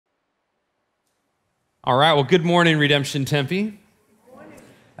All right, well, good morning, Redemption Tempe.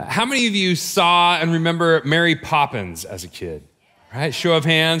 How many of you saw and remember Mary Poppins as a kid? Right, show of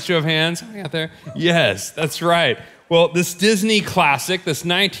hands, show of hands. Somebody out there? Yes, that's right. Well, this Disney classic, this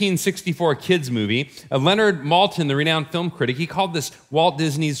 1964 kids movie, Leonard Maltin, the renowned film critic, he called this Walt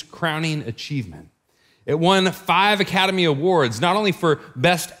Disney's crowning achievement. It won 5 Academy Awards, not only for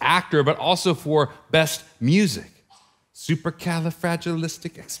Best Actor, but also for Best Music.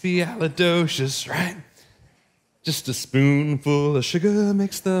 Supercalifragilisticexpialidocious, right? Just a spoonful of sugar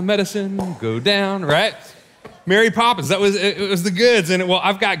makes the medicine go down, right? Mary Poppins, it was the goods. And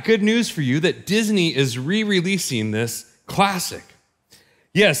I've got good news for you that Disney is re-releasing this classic.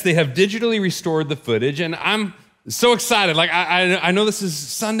 Yes, they have digitally restored the footage, and I'm so excited. Like, I know this is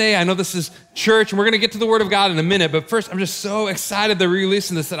Sunday, I know this is church, and we're gonna get to the Word of God in a minute, but first, I'm just so excited they're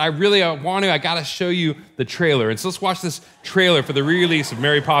re-releasing this that I gotta show you the trailer. And so let's watch this trailer for the re-release of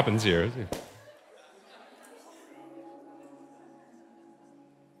Mary Poppins here.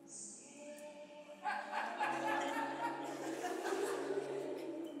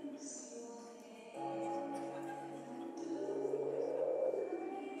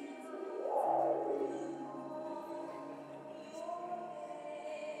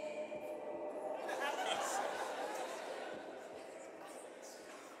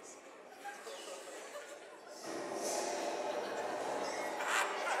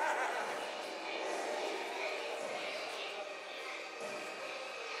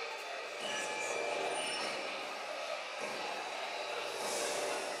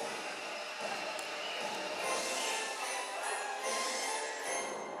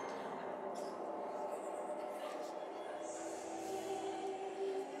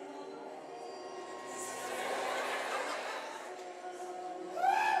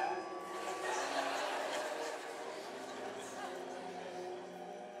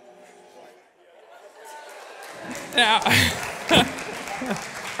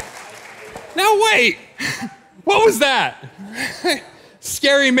 Now wait, what was that?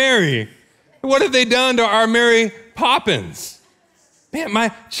 Scary Mary. What have they done to our Mary Poppins? Man,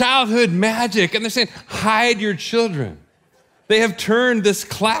 my childhood magic. And they're saying, hide your children. They have turned this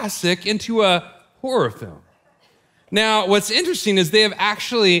classic into a horror film. Now, what's interesting is they have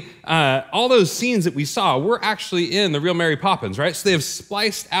actually, all those scenes that we saw were actually in the real Mary Poppins, right? So they have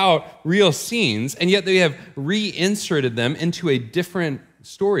spliced out real scenes, and yet they have reinserted them into a different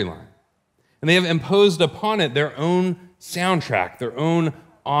storyline. And they have imposed upon it their own soundtrack, their own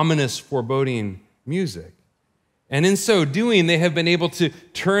ominous, foreboding music. And in so doing, they have been able to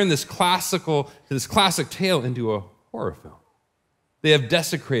turn this classic tale into a horror film. They have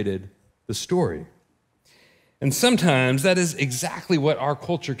desecrated the story. And sometimes that is exactly what our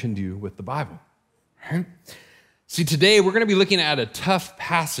culture can do with the Bible. Right? See, today we're going to be looking at a tough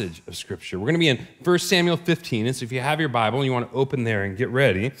passage of Scripture. We're going to be in 1 Samuel 15, and so if you have your Bible and you want to open there and get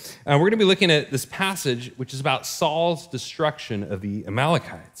ready, we're going to be looking at this passage, which is about Saul's destruction of the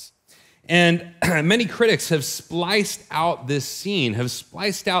Amalekites. And many critics have spliced out this scene, have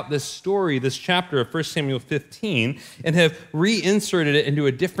spliced out this story, this chapter of 1 Samuel 15, and have reinserted it into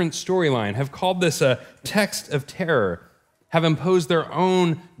a different storyline, have called this a text of terror, have imposed their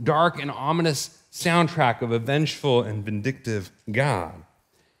own dark and ominous soundtrack of a vengeful and vindictive God.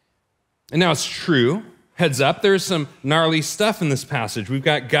 And now it's true, heads up, there's some gnarly stuff in this passage. We've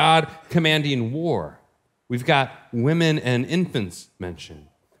got God commanding war. We've got women and infants mentioned.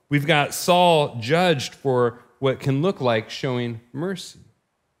 We've got Saul judged for what can look like showing mercy.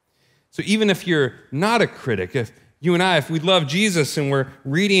 So even if you're not a critic, if you and I, if we love Jesus and we're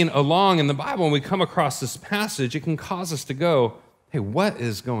reading along in the Bible and we come across this passage, it can cause us to go, hey, what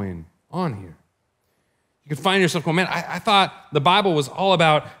is going on here? You can find yourself going, man, I thought the Bible was all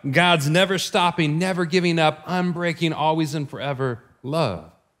about God's never stopping, never giving up, unbreaking, always and forever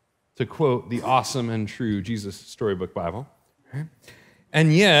love, to quote the awesome and true Jesus Storybook Bible. Right?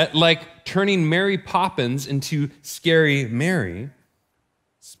 And yet, like turning Mary Poppins into Scary Mary,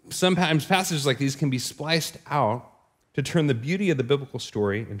 sometimes passages like these can be spliced out to turn the beauty of the biblical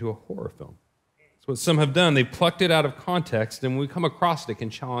story into a horror film. That's what some have done. They plucked it out of context, and when we come across it, it can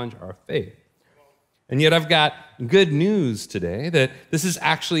challenge our faith. And yet I've got good news today that this is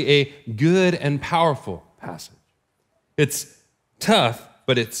actually a good and powerful passage. It's tough,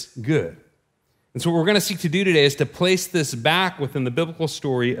 but it's good. And so what we're going to seek to do today is to place this back within the biblical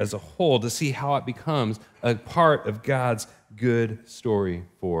story as a whole to see how it becomes a part of God's good story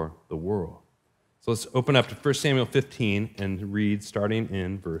for the world. So let's open up to 1 Samuel 15 and read starting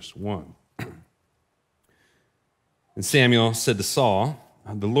in verse 1. And Samuel said to Saul,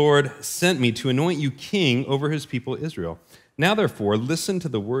 "The Lord sent me to anoint you king over his people Israel. Now therefore, listen to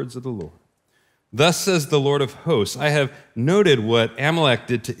the words of the Lord. Thus says the Lord of hosts, I have noted what Amalek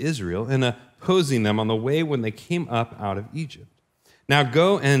did to Israel in opposing them on the way when they came up out of Egypt. Now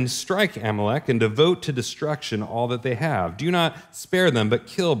go and strike Amalek and devote to destruction all that they have. Do not spare them, but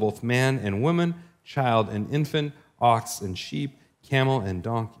kill both man and woman, child and infant, ox and sheep, camel and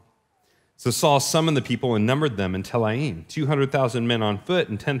donkey. So Saul summoned the people and numbered them in Telaim, 200,000 men on foot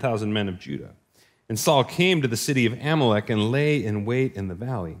and 10,000 men of Judah. And Saul came to the city of Amalek and lay in wait in the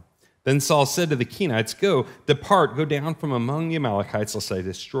valley. Then Saul said to the Kenites, go down from among the Amalekites, lest I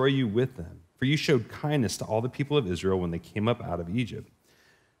destroy you with them. For you showed kindness to all the people of Israel when they came up out of Egypt.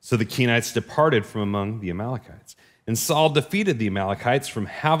 So the Kenites departed from among the Amalekites. And Saul defeated the Amalekites from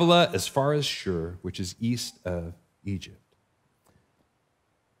Havilah as far as Shur, which is east of Egypt.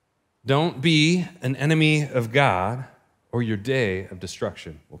 Don't be an enemy of God, or your day of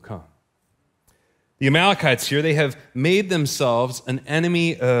destruction will come. The Amalekites here, they have made themselves an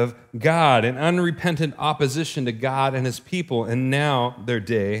enemy of God, an unrepentant opposition to God and his people, and now their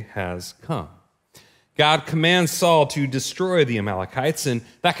day has come. God commands Saul to destroy the Amalekites, and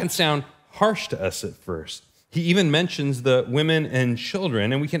that can sound harsh to us at first. He even mentions the women and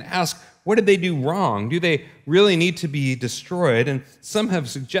children, and we can ask, what did they do wrong? Do they really need to be destroyed? And some have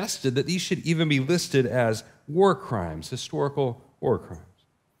suggested that these should even be listed as war crimes, historical war crimes.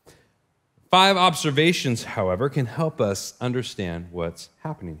 5 observations, however, can help us understand what's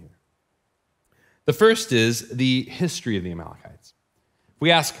happening here. The first is the history of the Amalekites. If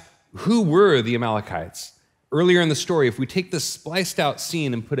we ask, who were the Amalekites? Earlier in the story, if we take this spliced out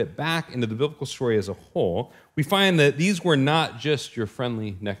scene and put it back into the biblical story as a whole, we find that these were not just your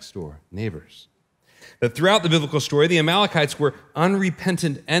friendly next door neighbors. That throughout the biblical story, the Amalekites were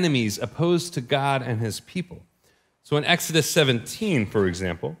unrepentant enemies opposed to God and his people. So in Exodus 17, for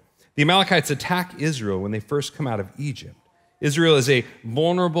example, the Amalekites attack Israel when they first come out of Egypt. Israel is a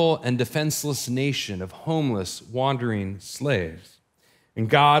vulnerable and defenseless nation of homeless, wandering slaves. And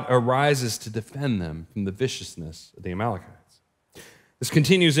God arises to defend them from the viciousness of the Amalekites. This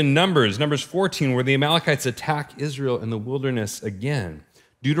continues in Numbers 14, where the Amalekites attack Israel in the wilderness again.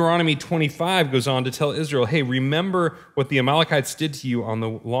 Deuteronomy 25 goes on to tell Israel, hey, remember what the Amalekites did to you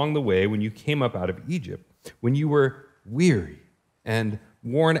along the way when you came up out of Egypt, when you were weary and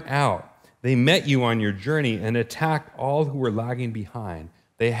worn out. They met you on your journey and attacked all who were lagging behind.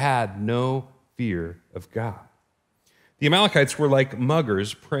 They had no fear of God. The Amalekites were like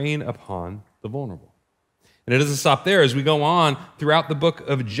muggers preying upon the vulnerable. And it doesn't stop there. As we go on throughout the book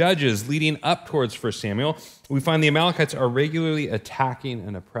of Judges leading up towards 1 Samuel, we find the Amalekites are regularly attacking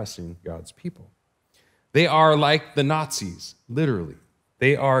and oppressing God's people. They are like the Nazis, literally.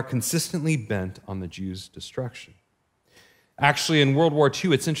 They are consistently bent on the Jews' destruction. Actually, in World War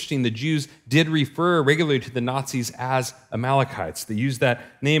II, it's interesting, the Jews did refer regularly to the Nazis as Amalekites. They used that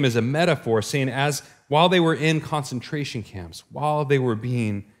name as a metaphor, saying as while they were in concentration camps, while they were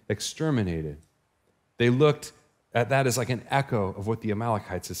being exterminated, they looked at that as like an echo of what the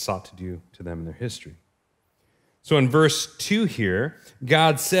Amalekites had sought to do to them in their history. So in verse 2 here,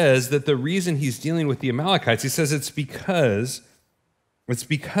 God says that the reason he's dealing with the Amalekites, he says it's because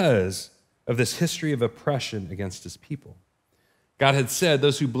of this history of oppression against his people. God had said,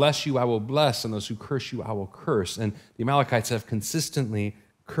 those who bless you, I will bless, and those who curse you, I will curse. And the Amalekites have consistently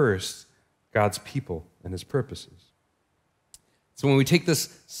cursed God's people and his purposes. So when we take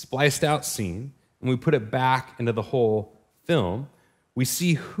this spliced out scene and we put it back into the whole film, we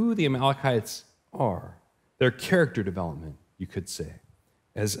see who the Amalekites are, their character development, you could say,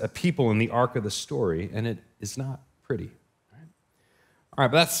 as a people in the arc of the story, and it is not pretty. All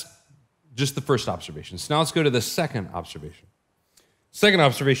right, but that's just the first observation. So now let's go to the second observation. Second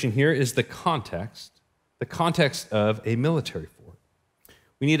observation here is the context of a military fort.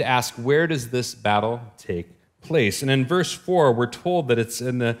 We need to ask, where does this battle take place? And in verse 4, we're told that it's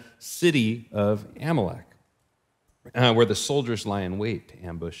in the city of Amalek, where the soldiers lie in wait to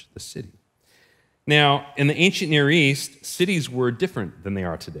ambush the city. Now, in the ancient Near East, cities were different than they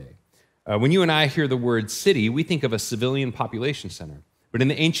are today. When you and I hear the word city, we think of a civilian population center. But in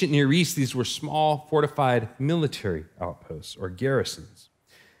the ancient Near East, these were small, fortified military outposts or garrisons.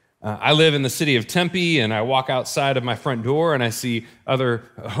 I live in the city of Tempe, and I walk outside of my front door, and I see other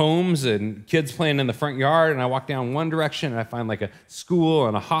homes and kids playing in the front yard, and I walk down one direction, and I find like a school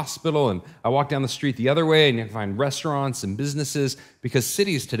and a hospital, and I walk down the street the other way, and you can find restaurants and businesses, because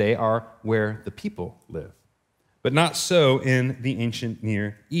cities today are where the people live. But not so in the ancient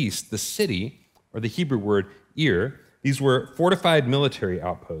Near East. The city, or the Hebrew word ir, these were fortified military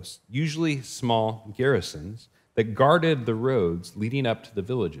outposts, usually small garrisons, that guarded the roads leading up to the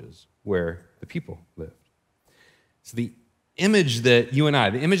villages where the people lived. So the image that you and I,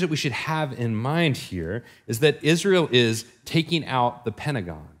 the image that we should have in mind here is that Israel is taking out the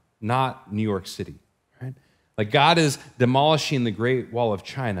Pentagon, not New York City, right? Like God is demolishing the Great Wall of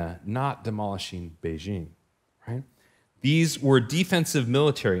China, not demolishing Beijing, right? These were defensive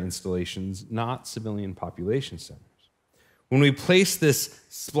military installations, not civilian population centers. When we place this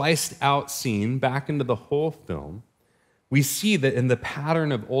spliced out scene back into the whole film, we see that in the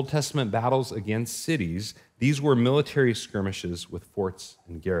pattern of Old Testament battles against cities, these were military skirmishes with forts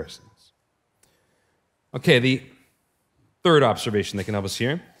and garrisons. Okay, the third observation that can help us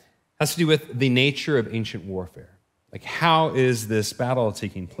here has to do with the nature of ancient warfare. Like, how is this battle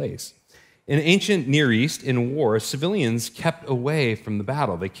taking place? In ancient Near East, in war, civilians kept away from the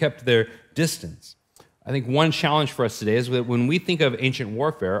battle. They kept their distance. I think one challenge for us today is that when we think of ancient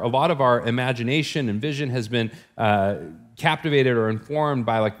warfare, a lot of our imagination and vision has been captivated or informed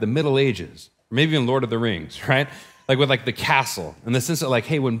by like the Middle Ages, or maybe even Lord of the Rings, right? Like with like the castle, in the sense that like,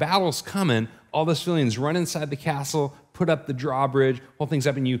 hey, when battle's coming, all the civilians run inside the castle, put up the drawbridge, hold things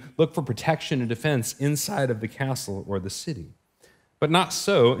up, and you look for protection and defense inside of the castle or the city. But not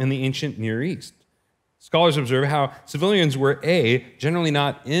so in the ancient Near East. Scholars observe how civilians were generally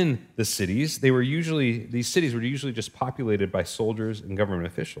not in the cities. These cities were usually just populated by soldiers and government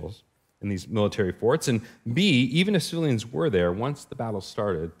officials in these military forts. And B, even if civilians were there, once the battle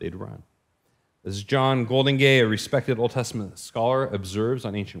started, they'd run. As John Goldingay, a respected Old Testament scholar, observes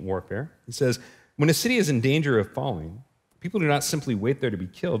on ancient warfare, he says, when a city is in danger of falling, people do not simply wait there to be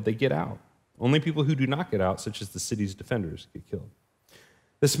killed, they get out. Only people who do not get out, such as the city's defenders, get killed.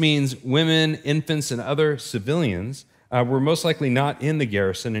 This means women, infants, and other civilians were most likely not in the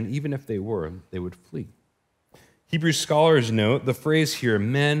garrison, and even if they were, they would flee. Hebrew scholars note the phrase here,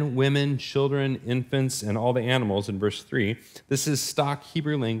 men, women, children, infants, and all the animals in verse 3, this is stock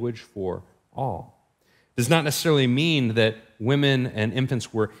Hebrew language for all. It does not necessarily mean that women and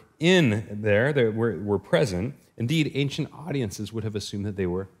infants were in there, that were present. Indeed, ancient audiences would have assumed that they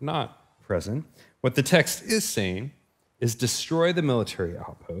were not present. What the text is saying is destroy the military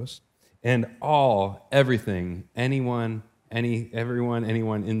outpost and everything, anyone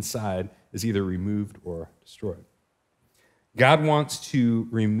inside is either removed or destroyed. God wants to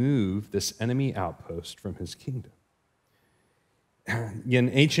remove this enemy outpost from his kingdom. Again,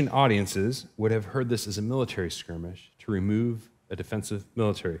 ancient audiences would have heard this as a military skirmish to remove a defensive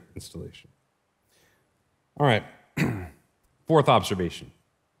military installation. All right, fourth observation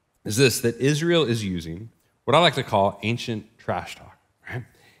is this, that Israel is using what I like to call ancient trash talk, right?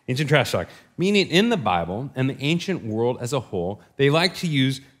 Ancient trash talk, meaning in the Bible and the ancient world as a whole, they like to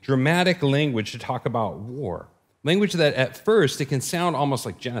use dramatic language to talk about war. Language that at first, it can sound almost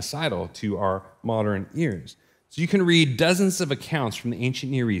like genocidal to our modern ears. So you can read dozens of accounts from the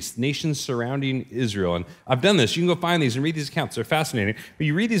ancient Near East, nations surrounding Israel. And I've done this. You can go find these and read these accounts. They're fascinating. But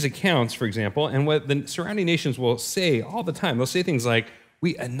you read these accounts, for example, and what the surrounding nations will say all the time, they'll say things like,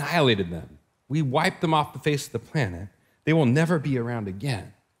 we annihilated them. We wiped them off the face of the planet. They will never be around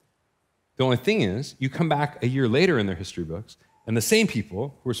again. The only thing is, you come back a year later in their history books, and the same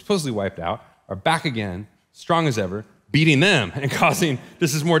people who were supposedly wiped out are back again, strong as ever, beating them and causing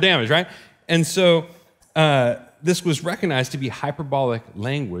just as more damage, right? And so this was recognized to be hyperbolic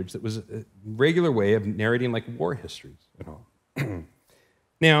language that was a regular way of narrating like war histories and all.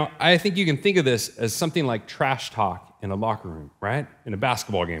 Now, I think you can think of this as something like trash talk in a locker room, right? In a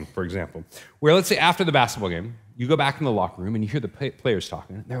basketball game, for example, where let's say after the basketball game, you go back in the locker room and you hear the players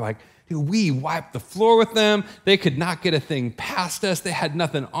talking. And they're like, dude, we wiped the floor with them. They could not get a thing past us. They had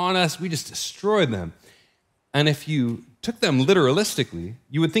nothing on us. We just destroyed them. And if you took them literalistically,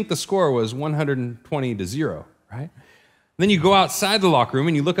 you would think the score was 120-0, right? And then you go outside the locker room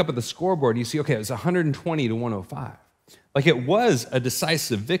and you look up at the scoreboard and you see, okay, it was 120-105. Like it was a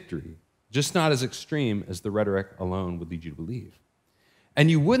decisive victory, just not as extreme as the rhetoric alone would lead you to believe.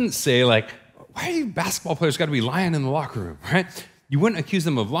 And you wouldn't say like, why are you basketball players got to be lying in the locker room, right? You wouldn't accuse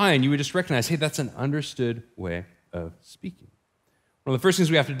them of lying. You would just recognize, hey, that's an understood way of speaking. One of the first things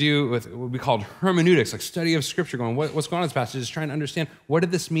we have to do with what we call hermeneutics, like study of Scripture, going, what's going on in this passage, is trying to understand what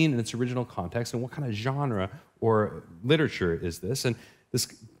did this mean in its original context and what kind of genre or literature is this? And this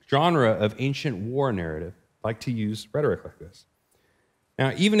genre of ancient war narrative like to use rhetoric like this.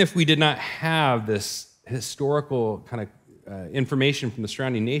 Now, even if we did not have this historical kind of information from the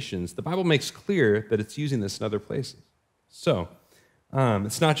surrounding nations, the Bible makes clear that it's using this in other places. So,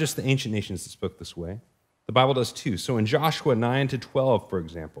 it's not just the ancient nations that spoke this way. The Bible does too. So in Joshua 9-12, for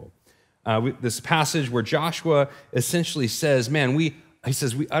example, this passage where Joshua essentially says, man, we He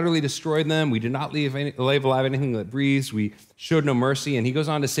says, we utterly destroyed them. We did not leave alive anything that breathes. We showed no mercy. And he goes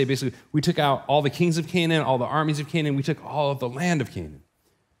on to say, basically, we took out all the kings of Canaan, all the armies of Canaan. We took all of the land of Canaan.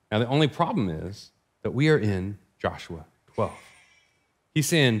 Now, the only problem is that we are in Joshua 12. He's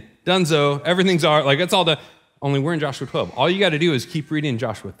saying, dunzo, everything's all right. Like, it's all done. Only we're in Joshua 12. All you got to do is keep reading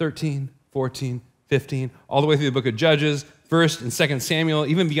Joshua 13, 14, 15, all the way through the book of Judges, 1st and 2nd Samuel,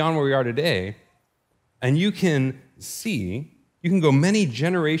 even beyond where we are today. And you can see, you can go many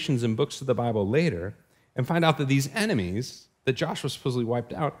generations and books of the Bible later and find out that these enemies that Joshua supposedly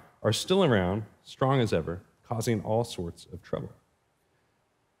wiped out are still around, strong as ever, causing all sorts of trouble.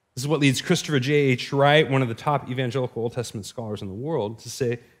 This is what leads Christopher J.H. Wright, one of the top evangelical Old Testament scholars in the world, to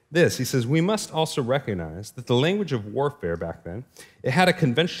say this. He says, we must also recognize that the language of warfare back then, it had a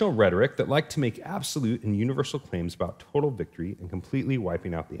conventional rhetoric that liked to make absolute and universal claims about total victory and completely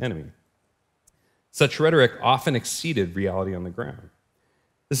wiping out the enemy. Such rhetoric often exceeded reality on the ground.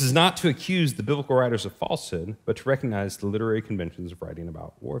 This is not to accuse the biblical writers of falsehood, but to recognize the literary conventions of writing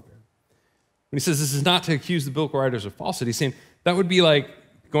about warfare. When he says this is not to accuse the biblical writers of falsehood, he's saying that would be like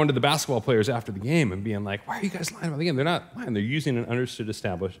going to the basketball players after the game and being like, why are you guys lying about the game? They're not lying. They're using an understood,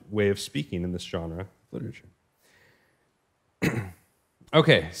 established way of speaking in this genre of literature.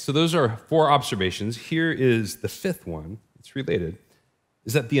 Okay, so those are 4 observations. Here is the 5th one. It's related.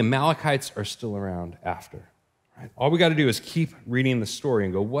 Is that the Amalekites are still around after. Right? All we got to do is keep reading the story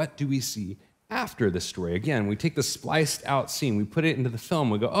and go, what do we see after the story? Again, we take the spliced out scene, we put it into the film,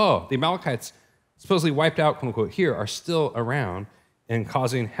 we go, oh, the Amalekites supposedly wiped out, quote unquote, here are still around and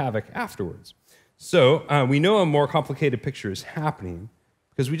causing havoc afterwards. So we know a more complicated picture is happening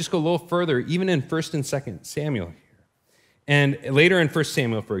because we just go a little further, even in 1st and 2nd Samuel here. And later in 1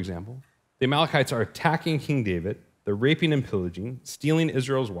 Samuel, for example, the Amalekites are attacking King David. They're raping and pillaging, stealing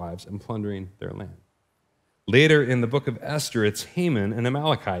Israel's wives, and plundering their land. Later in the book of Esther, it's Haman, an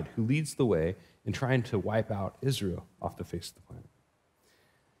Amalekite, who leads the way in trying to wipe out Israel off the face of the planet.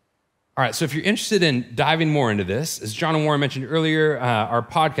 All right, so if you're interested in diving more into this, as John and Warren mentioned earlier, our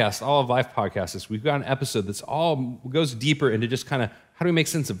podcast, All of Life podcast, we've got an episode that's all goes deeper into just kind of how do we make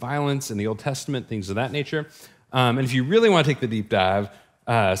sense of violence in the Old Testament, things of that nature. And if you really want to take the deep dive,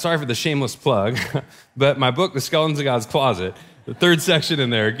 sorry for the shameless plug, but my book, The Skeletons of God's Closet, the 3rd section in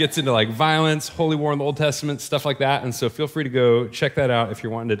there gets into like violence, holy war in the Old Testament, stuff like that. And so feel free to go check that out if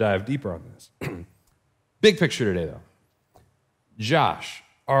you're wanting to dive deeper on this. Big picture today, though. Josh,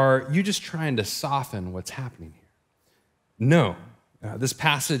 are you just trying to soften what's happening here? No. This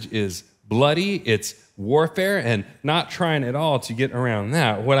passage is bloody, it's warfare, and not trying at all to get around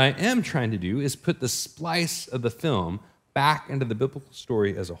that. What I am trying to do is put the splice of the film back into the biblical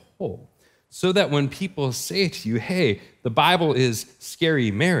story as a whole, so that when people say to you, hey, the Bible is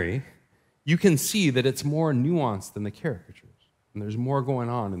scary Mary, you can see that it's more nuanced than the caricatures, and there's more going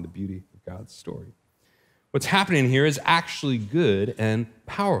on in the beauty of God's story. What's happening here is actually good and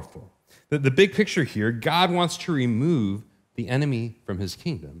powerful. The big picture here, God wants to remove the enemy from his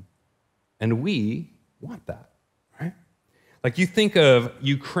kingdom, and we want that, right? Like you think of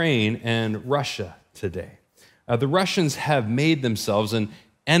Ukraine and Russia today. The Russians have made themselves an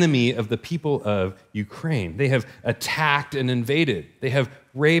enemy of the people of Ukraine. They have attacked and invaded. They have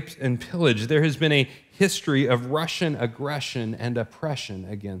raped and pillaged. There has been a history of Russian aggression and oppression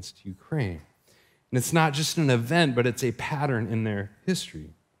against Ukraine. And it's not just an event, but it's a pattern in their history.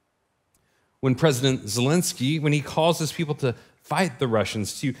 When President Zelensky, when he calls his people to fight the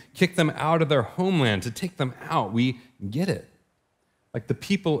Russians, to kick them out of their homeland, to take them out, we get it. Like the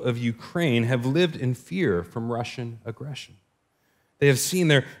people of Ukraine have lived in fear from Russian aggression. They have seen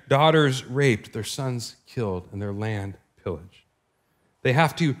their daughters raped, their sons killed, and their land pillaged. They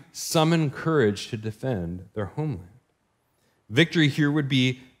have to summon courage to defend their homeland. Victory here would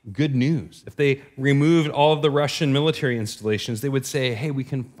be good news. If they removed all of the Russian military installations, they would say, hey, we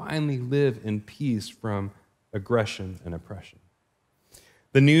can finally live in peace from aggression and oppression.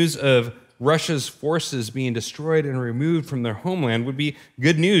 The news of Russia's forces being destroyed and removed from their homeland would be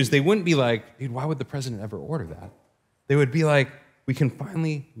good news. They wouldn't be like, dude, why would the president ever order that? They would be like, we can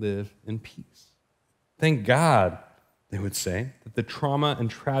finally live in peace. Thank God, they would say, that the trauma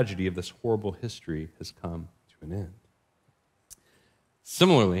and tragedy of this horrible history has come to an end.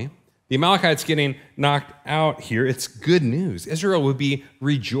 Similarly, the Amalekites getting knocked out here, it's good news. Israel would be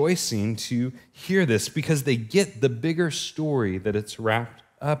rejoicing to hear this because they get the bigger story that it's wrapped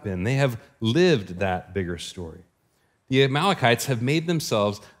up in. They have lived that bigger story. The Amalekites have made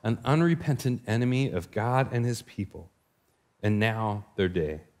themselves an unrepentant enemy of God and his people, and now their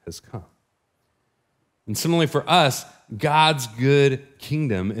day has come. And similarly for us, God's good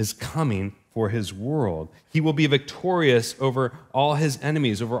kingdom is coming for his world. He will be victorious over all his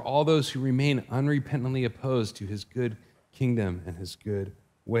enemies, over all those who remain unrepentantly opposed to his good kingdom and his good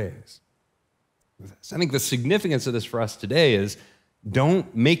ways. So I think the significance of this for us today is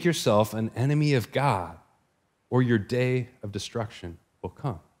don't make yourself an enemy of God, or your day of destruction will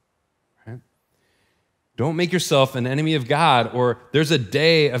come. Right? Don't make yourself an enemy of God, or there's a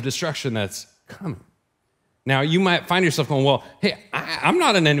day of destruction that's coming. Now, you might find yourself going, well, hey, I'm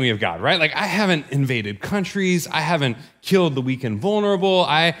not an enemy of God, right? Like, I haven't invaded countries. I haven't killed the weak and vulnerable.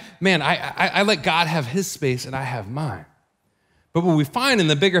 I let God have his space and I have mine. But what we find in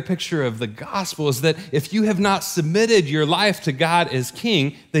the bigger picture of the gospel is that if you have not submitted your life to God as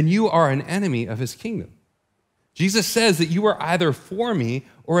king, then you are an enemy of his kingdom. Jesus says that you are either for me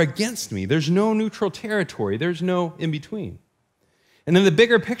or against me. There's no neutral territory. There's no in between. And in the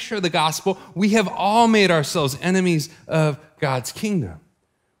bigger picture of the gospel, we have all made ourselves enemies of God's kingdom.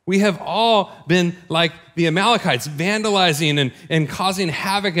 We have all been like the Amalekites, vandalizing and causing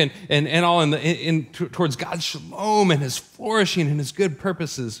havoc and all towards God's shalom and his flourishing and his good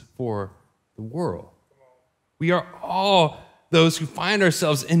purposes for the world. We are all those who find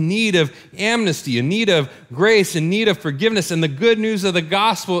ourselves in need of amnesty, in need of grace, in need of forgiveness. And the good news of the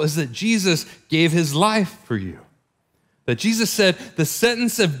gospel is that Jesus gave his life for you. That Jesus said, the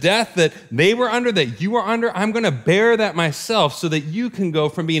sentence of death that they were under, that you are under, I'm going to bear that myself so that you can go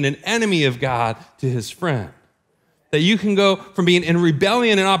from being an enemy of God to his friend. That you can go from being in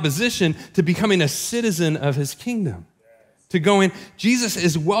rebellion and opposition to becoming a citizen of his kingdom. To going, Jesus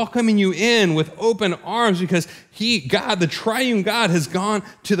is welcoming you in with open arms because God, the triune God, has gone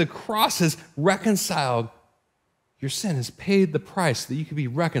to the cross, has reconciled your sin, has paid the price that you could be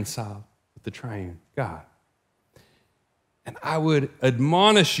reconciled with the triune God. And I would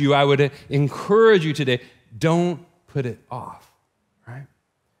admonish you, I would encourage you today, don't put it off, right?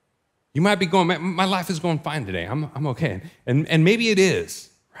 You might be going, my life is going fine today. I'm okay. And maybe it is,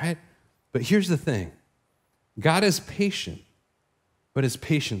 right? But here's the thing. God is patient, but his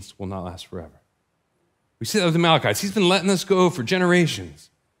patience will not last forever. We see that with the Amalekites. He's been letting us go for generations,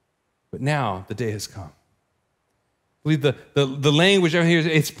 but now the day has come. I believe the language over here,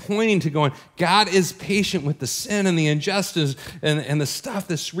 it's pointing to going, God is patient with the sin and the injustice and the stuff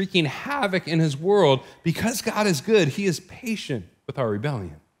that's wreaking havoc in his world. Because God is good, he is patient with our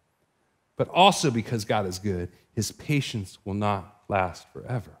rebellion. But also because God is good, his patience will not last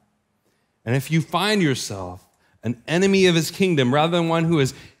forever. And if you find yourself an enemy of his kingdom rather than one who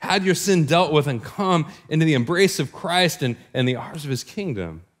has had your sin dealt with and come into the embrace of Christ and the arms of his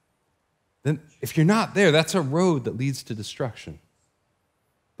kingdom, then if you're not there, that's a road that leads to destruction.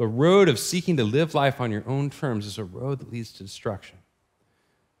 The road of seeking to live life on your own terms is a road that leads to destruction.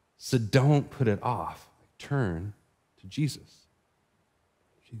 So don't put it off. Turn to Jesus.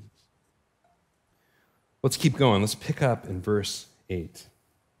 Let's keep going. Let's pick up in verse 8.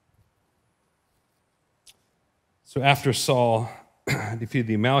 So after Saul defeated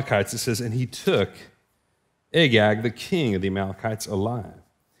the Amalekites, it says, and he took Agag, the king of the Amalekites, alive,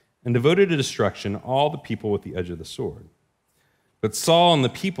 and devoted to destruction all the people with the edge of the sword. But Saul and the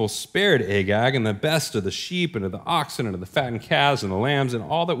people spared Agag and the best of the sheep and of the oxen and of the fattened calves and the lambs and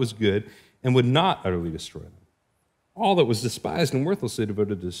all that was good, and would not utterly destroy them. All that was despised and worthless they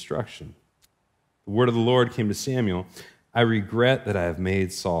devoted to destruction. The word of the Lord came to Samuel, I regret that I have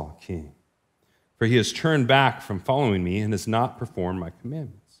made Saul king, for he has turned back from following me and has not performed my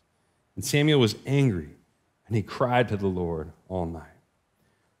commandments. And Samuel was angry, and he cried to the Lord all night.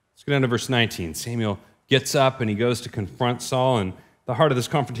 Let's go down to verse 19. Samuel gets up and he goes to confront Saul. And the heart of this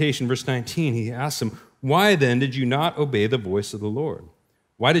confrontation, verse 19, he asks him, why then did you not obey the voice of the Lord?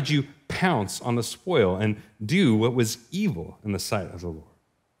 Why did you pounce on the spoil and do what was evil in the sight of the Lord?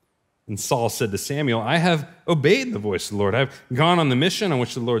 And Saul said to Samuel, I have obeyed the voice of the Lord. I have gone on the mission on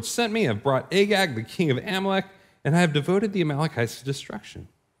which the Lord sent me. I have brought Agag, the king of Amalek, and I have devoted the Amalekites to destruction.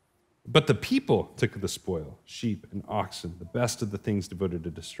 But the people took the spoil, sheep and oxen, the best of the things devoted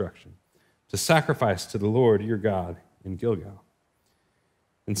to destruction, to sacrifice to the Lord your God in Gilgal.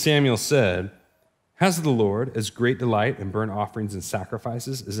 And Samuel said, has the Lord as great delight in burnt offerings and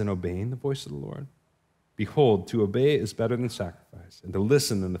sacrifices as in obeying the voice of the Lord? Behold, to obey is better than sacrifice, and to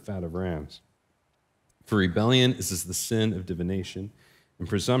listen than the fat of rams. For rebellion is as the sin of divination, and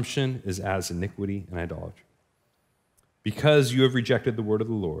presumption is as iniquity and idolatry. Because you have rejected the word of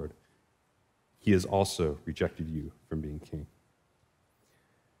the Lord, he has also rejected you from being king.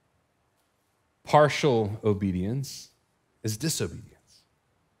 Partial obedience is disobedience.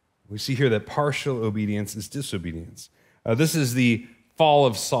 We see here that partial obedience is disobedience. This is the fall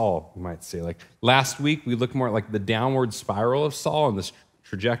of Saul, you might say. Like last week, we looked more at like the downward spiral of Saul and this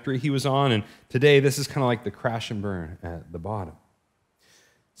trajectory he was on, and today this is kind of like the crash and burn at the bottom.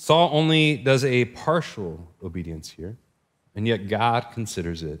 Saul only does a partial obedience here, and yet God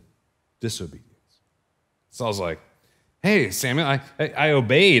considers it disobedience. Saul's like, hey, Samuel, I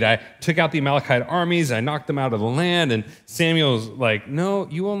obeyed. I took out the Amalekite armies. I knocked them out of the land. And Samuel's like, no,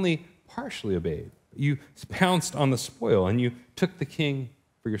 you only partially obeyed. You pounced on the spoil, and you took the king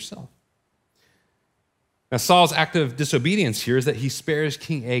for yourself. Now, Saul's act of disobedience here is that he spares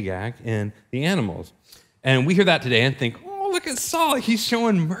King Agag and the animals. And we hear that today and think, oh, look at Saul. He's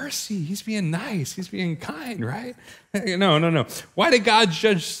showing mercy. He's being nice. He's being kind, right? No. Why did God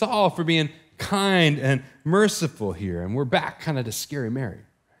judge Saul for being kind and merciful here? And we're back kind of to Scary Mary.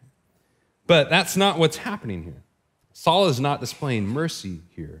 But that's not what's happening here. Saul is not displaying mercy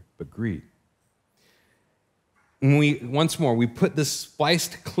here, but greed. When we put this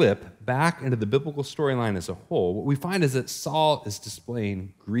spliced clip back into the biblical storyline as a whole, what we find is that Saul is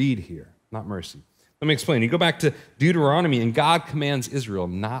displaying greed here, not mercy. Let me explain. You go back to Deuteronomy, and God commands Israel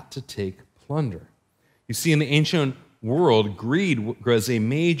not to take plunder. You see, in the ancient world, greed was a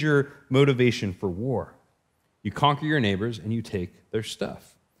major motivation for war. You conquer your neighbors, and you take their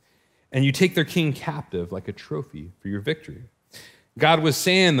stuff. And you take their king captive like a trophy for your victory. God was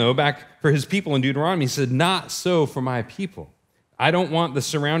saying, though, back for his people in Deuteronomy, he said, not so for my people. I don't want the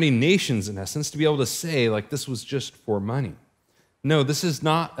surrounding nations, in essence, to be able to say, like, this was just for money. No, this is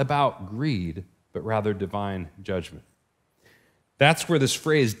not about greed, but rather divine judgment. That's where this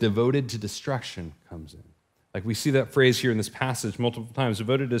phrase, devoted to destruction, comes in. Like, we see that phrase here in this passage multiple times,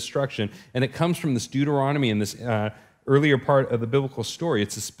 devoted to destruction, and it comes from this Deuteronomy and this earlier part of the biblical story.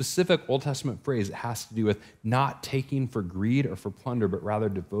 It's a specific Old Testament phrase. It has to do with not taking for greed or for plunder, but rather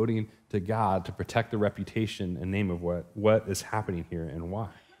devoting to God to protect the reputation and name of what is happening here and why.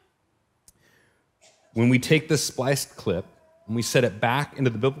 When we take this spliced clip and we set it back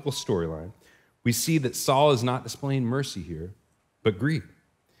into the biblical storyline, we see that Saul is not displaying mercy here, but greed.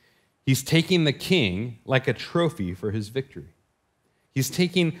 He's taking the king like a trophy for his victory. He's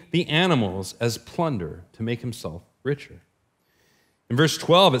taking the animals as plunder to make himself richer. In verse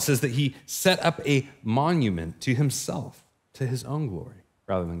 12, it says that he set up a monument to himself, to his own glory,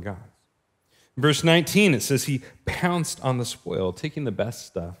 rather than God's. In verse 19, it says he pounced on the spoil, taking the best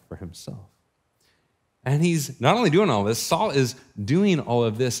stuff for himself. And he's not only doing all this, Saul is doing all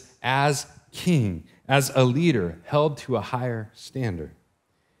of this as king, as a leader, held to a higher standard.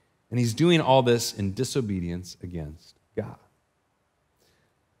 And he's doing all this in disobedience against God.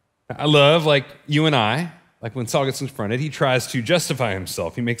 I love, like you and I, like when Saul gets confronted, he tries to justify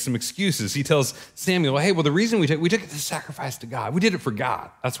himself. He makes some excuses. He tells Samuel, hey, well, the reason we took it to sacrifice to God. We did it for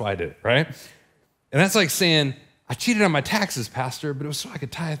God. That's why I did it, right? And that's like saying, I cheated on my taxes, Pastor, but it was so I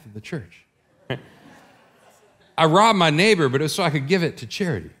could tithe to the church. I robbed my neighbor, but it was so I could give it to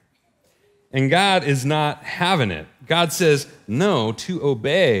charity. And God is not having it. God says, no, to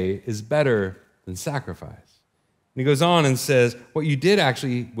obey is better than sacrifice. And he goes on and says, what you did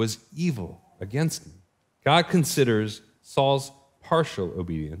actually was evil against me. God considers Saul's partial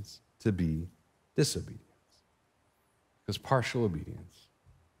obedience to be disobedience. Because partial obedience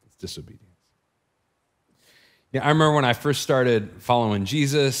is disobedience. Yeah, I remember when I first started following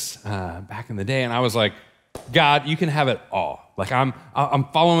Jesus back in the day, and I was like, God, you can have it all. Like, I'm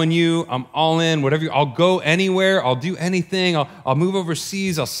following you. I'm all in. Whatever. I'll go anywhere. I'll do anything. I'll move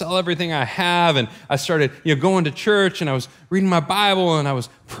overseas. I'll sell everything I have. And I started, going to church, and I was reading my Bible, and I was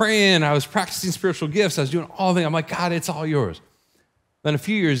praying. I was practicing spiritual gifts. I was doing all things. I'm like, God, it's all yours. Then a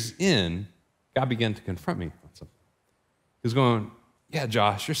few years in, God began to confront me on something. He was going, yeah,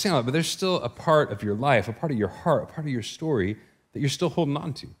 Josh, you're saying that, but there's still a part of your life, a part of your heart, a part of your story that you're still holding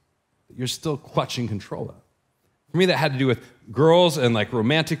on to, that you're still clutching control of. For me, that had to do with girls and like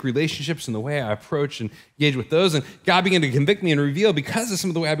romantic relationships and the way I approach and engage with those. And God began to convict me and reveal, because of some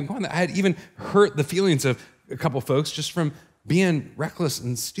of the way I've been going, that I had even hurt the feelings of a couple folks just from being reckless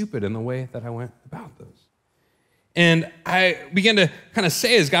and stupid in the way that I went about those. And I began to kind of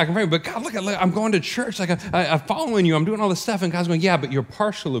say, as God confirmed, but God, look, I'm going to church, like I'm following you, I'm doing all this stuff. And God's going, yeah, but your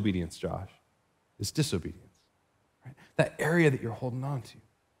partial obedience, Josh, is disobedience. Right? That area that you're holding on to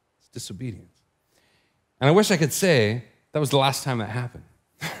is disobedience. And I wish I could say that was the last time that happened,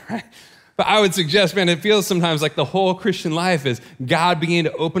 right? But I would suggest, man, it feels sometimes like the whole Christian life is God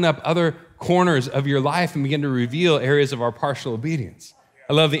beginning to open up other corners of your life and begin to reveal areas of our partial obedience.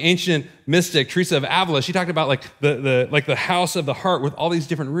 I love the ancient mystic Teresa of Avila. She talked about like the house of the heart with all these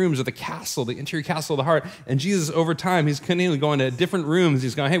different rooms, or the castle, the interior castle of the heart. And Jesus, over time, he's continually going to different rooms.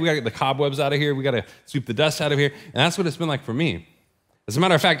 He's going, hey, we got to get the cobwebs out of here. We got to sweep the dust out of here. And that's what it's been like for me. As a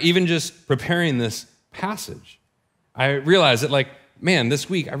matter of fact, even just preparing this passage, I realized that like man, this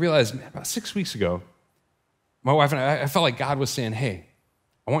week, I realized about 6 weeks ago, my wife and I felt like God was saying, hey,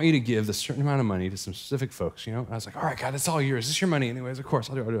 I want you to give this certain amount of money to some specific folks, And I was like, all right, God, it's all yours. It's your money anyways. Of course,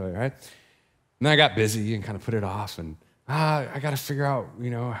 I'll do it, right? And then I got busy and kind of put it off, and I got to figure out,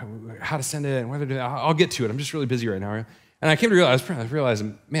 how to send it and whether to do that. I'll get to it. I'm just really busy right now. Right? And I came to realize, I was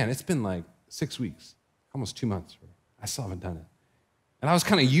realizing, man, it's been like 6 weeks, almost 2 months. I still haven't done it. And I was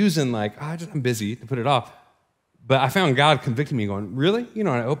kind of using I'm busy to put it off. But I found God convicting me going, really? And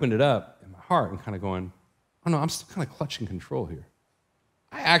I opened it up in my heart and kind of going, oh no, I'm still kind of clutching control here.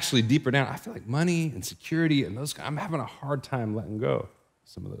 I actually, deeper down, I feel like money and security and I'm having a hard time letting go of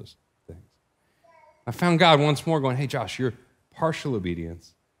some of those things. I found God once more going, hey, Josh, your partial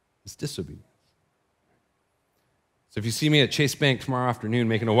obedience is disobedience. So if you see me at Chase Bank tomorrow afternoon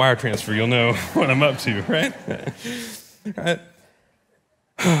making a wire transfer, you'll know what I'm up to, right? Right?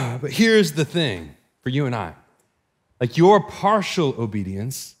 But here's the thing for you and I. Your partial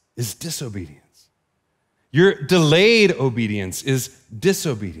obedience is disobedience. Your delayed obedience is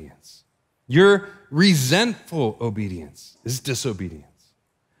disobedience. Your resentful obedience is disobedience.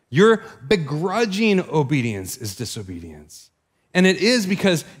 Your begrudging obedience is disobedience. And it is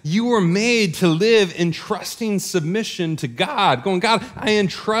because you were made to live in trusting submission to God, going, God, I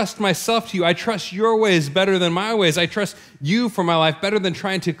entrust myself to you. I trust your ways better than my ways. I trust you for my life better than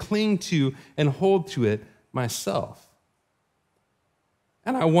trying to cling to and hold to it myself.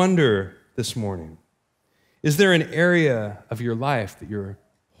 And I wonder this morning, is there an area of your life that you're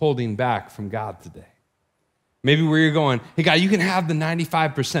holding back from God today? Maybe where you're going, hey, God, you can have the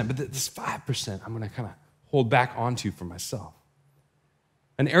 95%, but this 5% I'm going to kind of hold back onto for myself.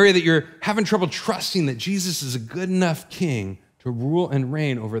 An area that you're having trouble trusting that Jesus is a good enough king to rule and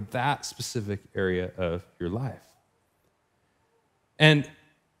reign over that specific area of your life. And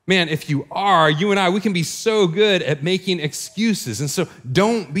man, if you are, you and I, we can be so good at making excuses. And so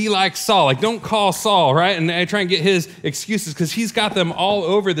don't be like Saul. Don't call Saul, right? And I try and get his excuses because he's got them all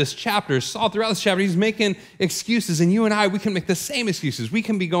over this chapter. Saul, throughout this chapter, he's making excuses. And you and I, we can make the same excuses. We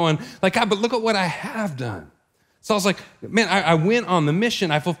can be going God, but look at what I have done. Saul's like, man, I went on the mission.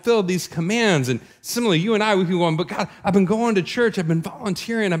 I fulfilled these commands. And similarly, you and I, we can go on, but God, I've been going to church. I've been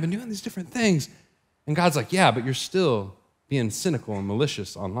volunteering. I've been doing these different things. And God's like, yeah, but you're still being cynical and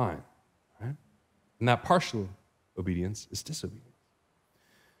malicious online, right? And that partial obedience is disobedience.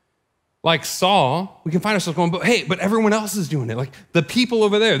 Like Saul, we can find ourselves going, but everyone else is doing it. The people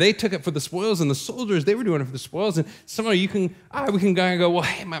over there, they took it for the spoils, and the soldiers, they were doing it for the spoils. And some of you we can go, well,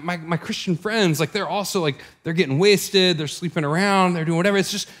 hey, my Christian friends, they're also they're getting wasted, they're sleeping around, they're doing whatever.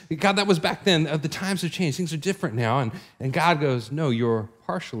 It's just, God, that was back then. The times have changed. Things are different now. And God goes, no, your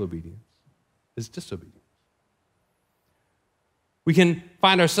partial obedience is disobedience. We can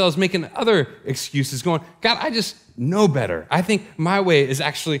find ourselves making other excuses going, God, I just know better. I think my way is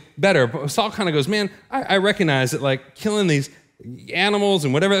actually better. But Saul kind of goes, man, I recognize that killing these animals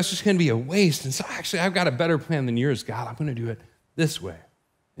and whatever, that's just going to be a waste. And so actually I've got a better plan than yours, God. I'm going to do it this way.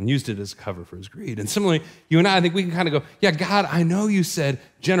 And used it as cover for his greed. And similarly, you and I think we can kind of go, yeah, God, I know you said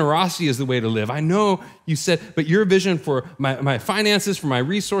generosity is the way to live. I know you said, but your vision for my finances, for my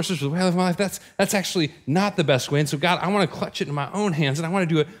resources, for the way I live my life, that's actually not the best way. And so, God, I want to clutch it in my own hands, and I want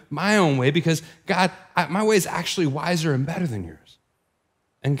to do it my own way because, God, my way is actually wiser and better than yours.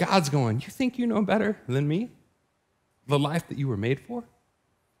 And God's going, you think you know better than me? The life that you were made for?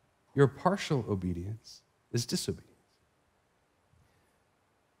 Your partial obedience is disobedience.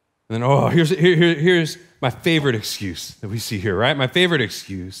 And then, here's my favorite excuse that we see here, right? My favorite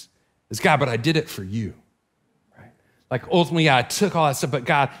excuse is, God, but I did it for you, right? Ultimately, yeah, I took all that stuff, but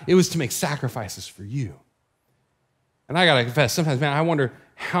God, it was to make sacrifices for you. And I got to confess, sometimes, man, I wonder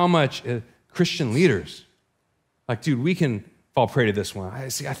how much Christian leaders, dude, we can fall prey to this one. I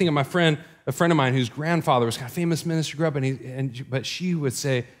think of a friend of mine whose grandfather was kind of famous minister, grew up, but she would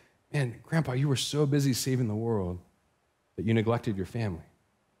say, man, Grandpa, you were so busy saving the world that you neglected your family.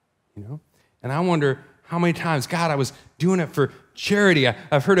 And I wonder how many times, God, I was doing it for charity.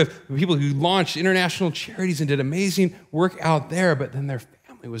 I've heard of people who launched international charities and did amazing work out there, but then their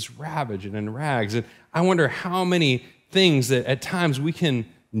family was ravaged and in rags. And I wonder how many things that at times we can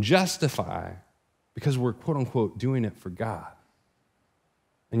justify because we're, quote unquote, doing it for God.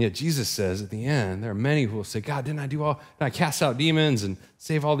 And yet Jesus says at the end, there are many who will say, God, didn't I cast out demons and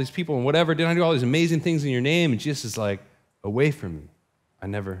save all these people and whatever? Didn't I do all these amazing things in your name? And Jesus is like, away from me, I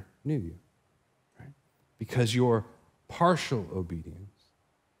never knew you, right? Because your partial obedience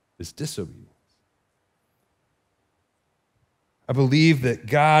is disobedience. I believe that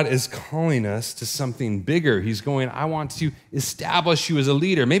God is calling us to something bigger. He's going, I want to establish you as a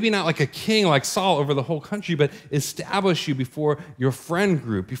leader. Maybe not like a king like Saul over the whole country, but establish you before your friend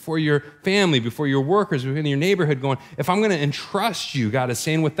group, before your family, before your workers, within your neighborhood, going, if I'm going to entrust you, God is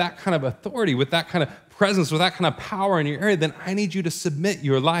saying, with that kind of authority, with that kind of presence, with that kind of power in your area, then I need you to submit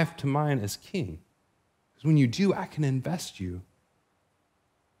your life to mine as king. Because when you do, I can invest you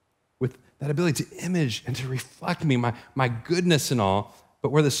with that ability to image and to reflect me, my goodness and all.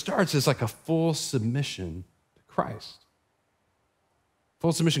 But where this starts is like a full submission to Christ.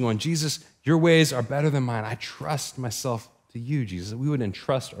 Full submission going, Jesus, your ways are better than mine. I trust myself to you, Jesus. That we would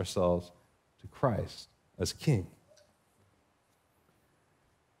entrust ourselves to Christ as king.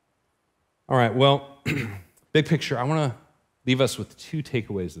 All right, well, big picture, I want to leave us with two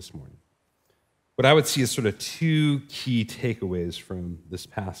takeaways this morning. What I would see is sort of two key takeaways from this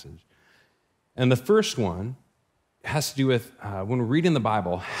passage. And the first one has to do with, when we're reading the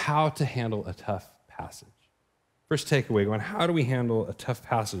Bible, how to handle a tough passage. First takeaway, going, how do we handle a tough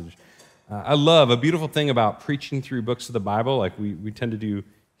passage? I love a beautiful thing about preaching through books of the Bible, like we tend to do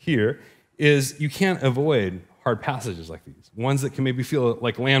here, is you can't avoid hard passages like these, ones that can maybe feel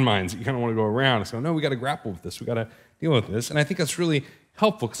like landmines that you kind of want to go around. So, no, we got to grapple with this. We got to deal with this. And I think that's really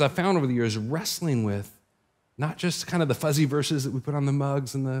helpful because I've found over the years wrestling with not just kind of the fuzzy verses that we put on the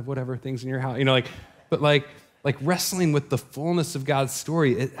mugs and the whatever things in your house, but like wrestling with the fullness of God's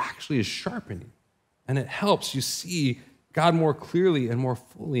story. It actually is sharpening, and it helps you see God more clearly and more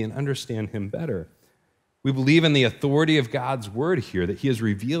fully and understand him better. We believe in the authority of God's word here, that he has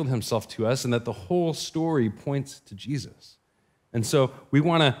revealed himself to us and that the whole story points to Jesus. And so we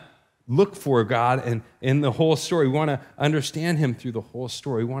want to look for God and in the whole story. We want to understand him through the whole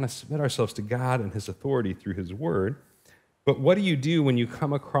story. We want to submit ourselves to God and his authority through his word. But what do you do when you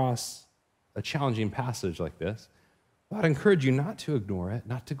come across a challenging passage like this? Well, I'd encourage you not to ignore it,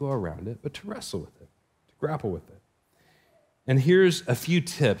 not to go around it, but to wrestle with it, to grapple with it. And here's a few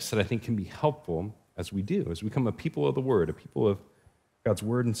tips that I think can be helpful as we become a people of the word, a people of God's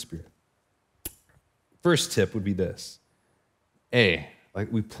word and spirit. First tip would be this.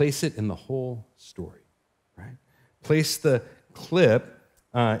 We place it in the whole story, right? Place the clip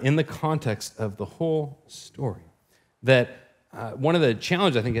in the context of the whole story. That one of the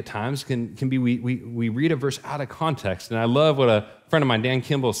challenges, I think, at times can be we read a verse out of context. And I love what a friend of mine, Dan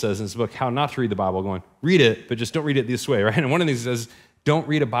Kimball, says in his book, How Not to Read the Bible, going, read it, but just don't read it this way, right? And one of these says, don't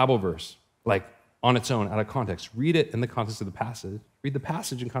read a Bible verse, like on its own, out of context. Read it in the context of the passage. Read the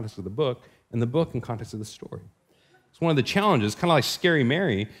passage in context of the book, and the book in context of the story. It's one of the challenges, kind of like Scary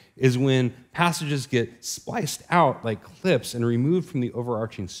Mary, is when passages get spliced out like clips and removed from the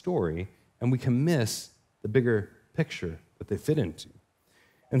overarching story, and we can miss the bigger picture that they fit into.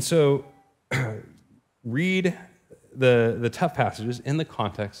 And so read the tough passages in the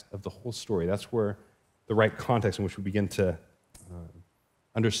context of the whole story. That's where the right context in which we begin to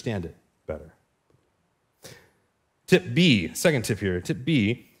understand it better. Tip B, second tip here, tip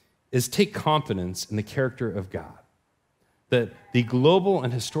B is take confidence in the character of God. That the global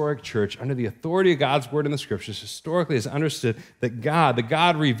and historic church, under the authority of God's word in the scriptures, historically has understood that God, the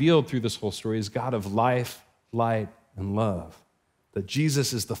God revealed through this whole story, is God of life, light, and love. That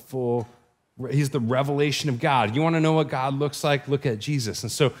Jesus is he's the revelation of God. You want to know what God looks like? Look at Jesus.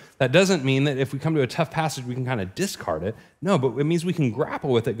 And so that doesn't mean that if we come to a tough passage, we can kind of discard it. No, but it means we can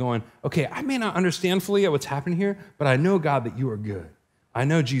grapple with it going, okay, I may not understand fully what's happening here, but I know, God, that you are good. I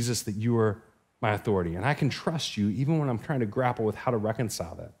know, Jesus, that you are my authority, and I can trust you even when I'm trying to grapple with how to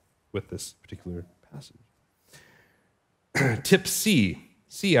reconcile that with this particular passage. Tip C,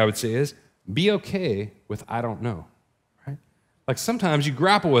 I would say, is be okay with I don't know, right? Like sometimes you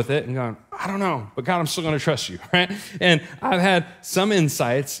grapple with it and go, I don't know, but God, I'm still going to trust you, right? And I've had some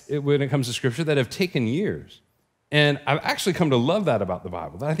insights when it comes to Scripture that have taken years. And I've actually come to love that about the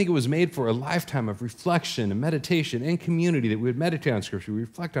Bible, that I think it was made for a lifetime of reflection and meditation and community, that we would meditate on Scripture, we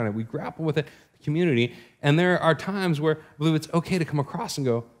reflect on it, we grapple with it, the community. And there are times where I believe it's okay to come across and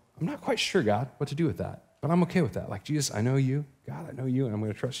go, I'm not quite sure, God, what to do with that, but I'm okay with that. Like, Jesus, I know you. God, I know you, and I'm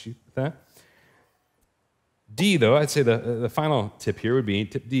going to trust you with that. D, though, I'd say the final tip here would be,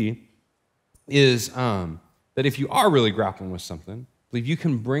 tip D, is that if you are really grappling with something, I believe you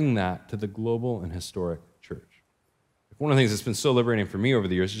can bring that to the global and historic church. One of the things that's been so liberating for me over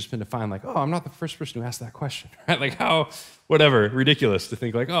the years has just been to find like, oh, I'm not the first person who asked that question, right? Like how, whatever, ridiculous to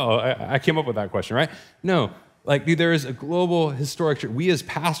think like, oh, I came up with that question, right? No, like there is a global historic church. We as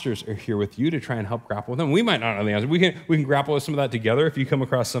pastors are here with you to try and help grapple with them. We might not know the answer. We can grapple with some of that together if you come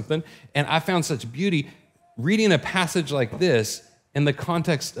across something. And I found such beauty reading a passage like this in the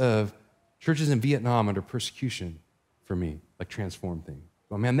context of churches in Vietnam under persecution for me. like transform things.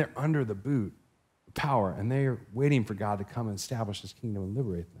 But man, they're under the boot of power, and they're waiting for God to come and establish his kingdom and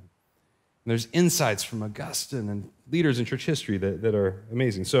liberate them. And there's insights from Augustine and leaders in church history that are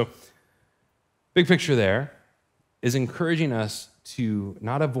amazing. So big picture there is encouraging us to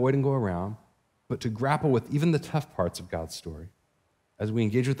not avoid and go around, but to grapple with even the tough parts of God's story as we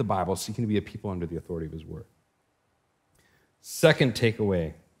engage with the Bible, seeking to be a people under the authority of his word. Second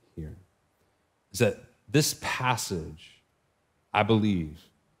takeaway here is that this passage, I believe,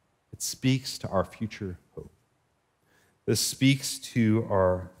 it speaks to our future hope. This speaks to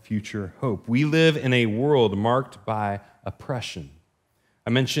our future hope. We live in a world marked by oppression. I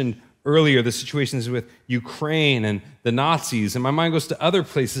mentioned earlier the situations with Ukraine and the Nazis, and my mind goes to other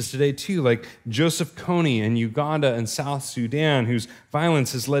places today too, like Joseph Kony in Uganda and South Sudan, whose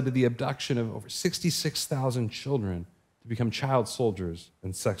violence has led to the abduction of over 66,000 children to become child soldiers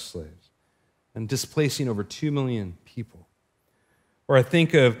and sex slaves, and displacing over 2 million people. Or I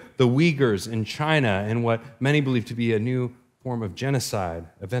think of the Uyghurs in China and what many believe to be a new form of genocide,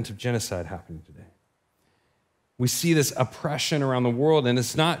 event of genocide happening today. We see this oppression around the world, and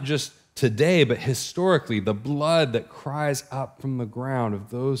it's not just today, but historically, the blood that cries up from the ground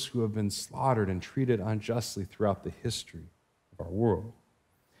of those who have been slaughtered and treated unjustly throughout the history of our world.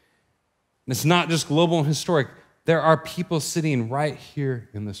 And it's not just global and historic. There are people sitting right here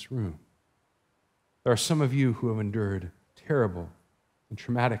in this room. There are some of you who have endured terrible and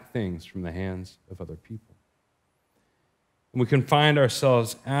traumatic things from the hands of other people. And we can find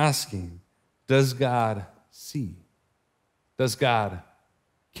ourselves asking, does God see? Does God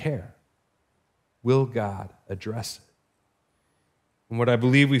care? Will God address it? And what I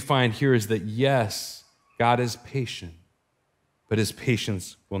believe we find here is that yes, God is patient, but his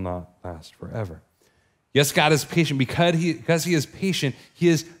patience will not last forever. Yes, God is patient. Because he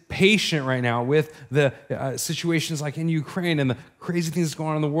is patient right now with the situations like in Ukraine and the crazy things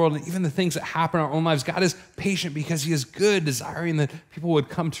going on in the world and even the things that happen in our own lives. God is patient because he is good, desiring that people would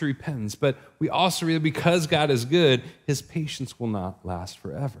come to repentance. But we also read that because God is good, his patience will not last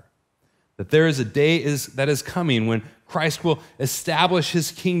forever. That there is a day that is coming when Christ will establish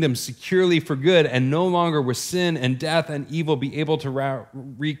his kingdom securely for good, and no longer will sin and death and evil be able to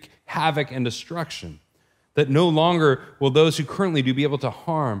wreak havoc and destruction. That no longer will those who currently do be able to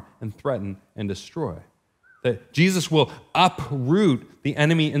harm and threaten and destroy. That Jesus will uproot the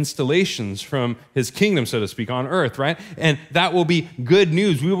enemy installations from his kingdom, so to speak, on earth, right? And that will be good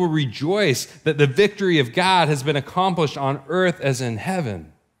news. We will rejoice that the victory of God has been accomplished on earth as in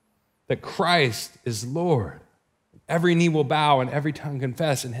heaven. That Christ is Lord. Every knee will bow and every tongue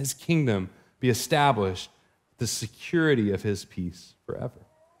confess, and his kingdom be established with the security of his peace forever.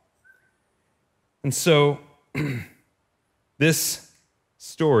 And so, this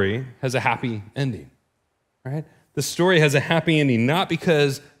story has a happy ending, right? The story has a happy ending, not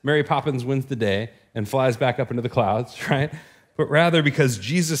because Mary Poppins wins the day and flies back up into the clouds, right? But rather because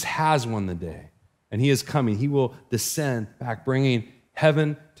Jesus has won the day, and he is coming. He will descend back, bringing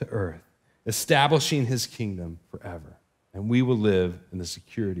heaven to earth, establishing his kingdom forever, and we will live in the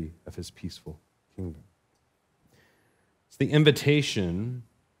security of his peaceful kingdom. So the invitation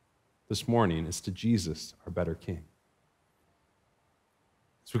this morning is to Jesus, our better King.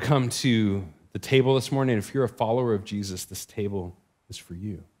 As we come to the table this morning, if you're a follower of Jesus, this table is for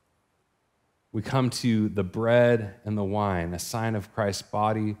you. We come to the bread and the wine, a sign of Christ's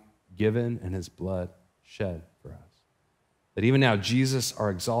body given and his blood shed for us. That even now, Jesus, our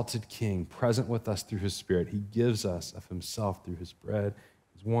exalted King, present with us through his Spirit, he gives us of himself through his bread,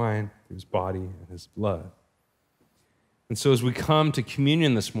 his wine, through his body, and his blood. And so as we come to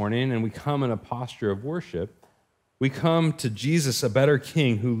communion this morning and we come in a posture of worship, we come to Jesus, a better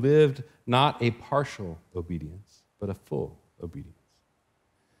King who lived not a partial obedience, but a full obedience.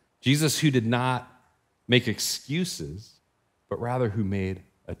 Jesus who did not make excuses, but rather who made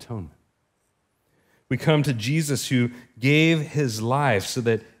atonement. We come to Jesus who gave his life so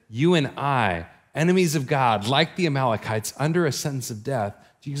that you and I, enemies of God, like the Amalekites, under a sentence of death,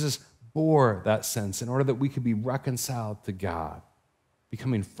 Jesus bore that sentence in order that we could be reconciled to God,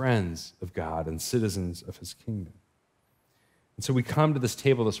 becoming friends of God and citizens of his kingdom. And so we come to this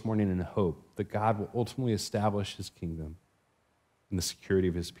table this morning in hope that God will ultimately establish his kingdom in the security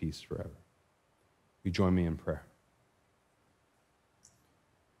of his peace forever. Will you join me in prayer?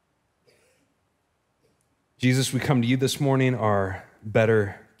 Jesus, we come to you this morning, our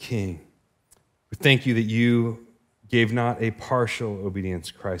better King. We thank you that you gave not a partial obedience,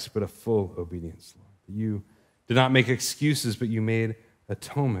 Christ, but a full obedience, Lord. That you did not make excuses, but you made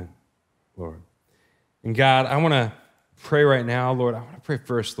atonement, Lord. And God, I want to pray right now, Lord. I want to pray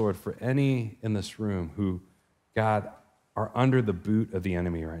first, Lord, for any in this room who, God, are under the boot of the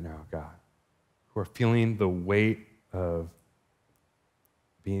enemy right now, God, who are feeling the weight of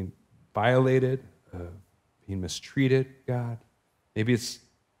being violated, of being mistreated, God. Maybe it's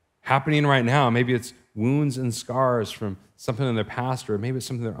happening right now. Maybe it's wounds and scars from something in their past, or maybe it's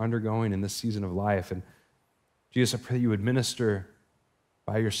something they're undergoing in this season of life. And Jesus, I pray that you would minister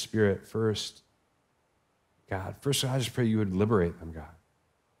by your Spirit first. God, first, I just pray you would liberate them, God,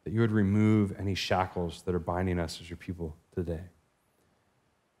 that you would remove any shackles that are binding us as your people today.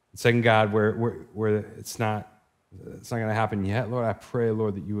 And second, God, where it's not going to happen yet, Lord, I pray,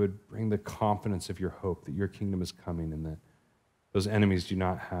 Lord, that you would bring the confidence of your hope, that your kingdom is coming and that those enemies do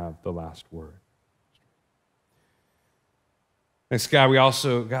not have the last word. Next, God,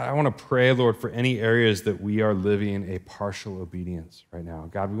 I want to pray, Lord, for any areas that we are living a partial obedience right now.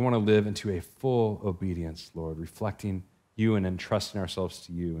 God, we want to live into a full obedience, Lord, reflecting you and entrusting ourselves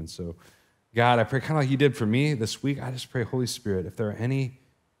to you. And so, God, I pray kind of like you did for me this week. I just pray, Holy Spirit, if there are any,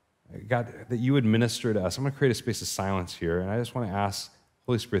 God, that you would minister to us. I'm going to create a space of silence here, and I just want to ask,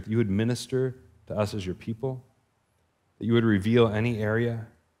 Holy Spirit, that you would minister to us as your people, that you would reveal any area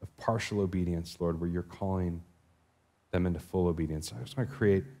of partial obedience, Lord, where you're calling them into full obedience. I just want to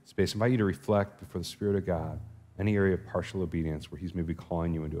create space. I invite you to reflect before the Spirit of God any area of partial obedience where he's maybe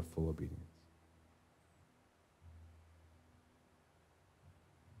calling you into a full obedience.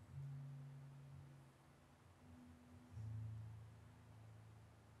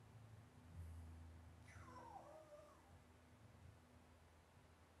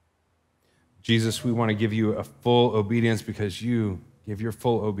 Jesus, we want to give you a full obedience because you give your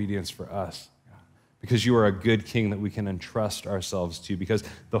full obedience for us. Because you are a good king that we can entrust ourselves to, because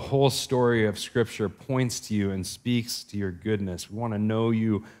the whole story of Scripture points to you and speaks to your goodness. We want to know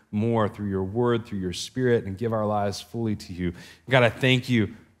you more through your word, through your Spirit, and give our lives fully to you. God, I thank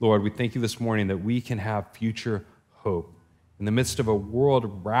you, Lord. We thank you this morning that we can have future hope. In the midst of a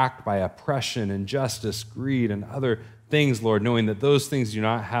world racked by oppression, injustice, greed, and other things, Lord, knowing that those things do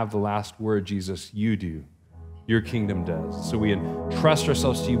not have the last word, Jesus, you do. Your kingdom does. So we entrust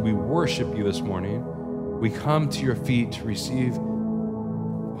ourselves to you. We worship you this morning. We come to your feet to receive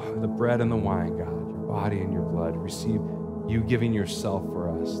the bread and the wine, God, your body and your blood. Receive you giving yourself for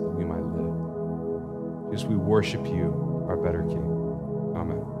us that we might live. Just we worship you, our better King.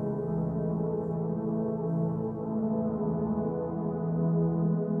 Amen.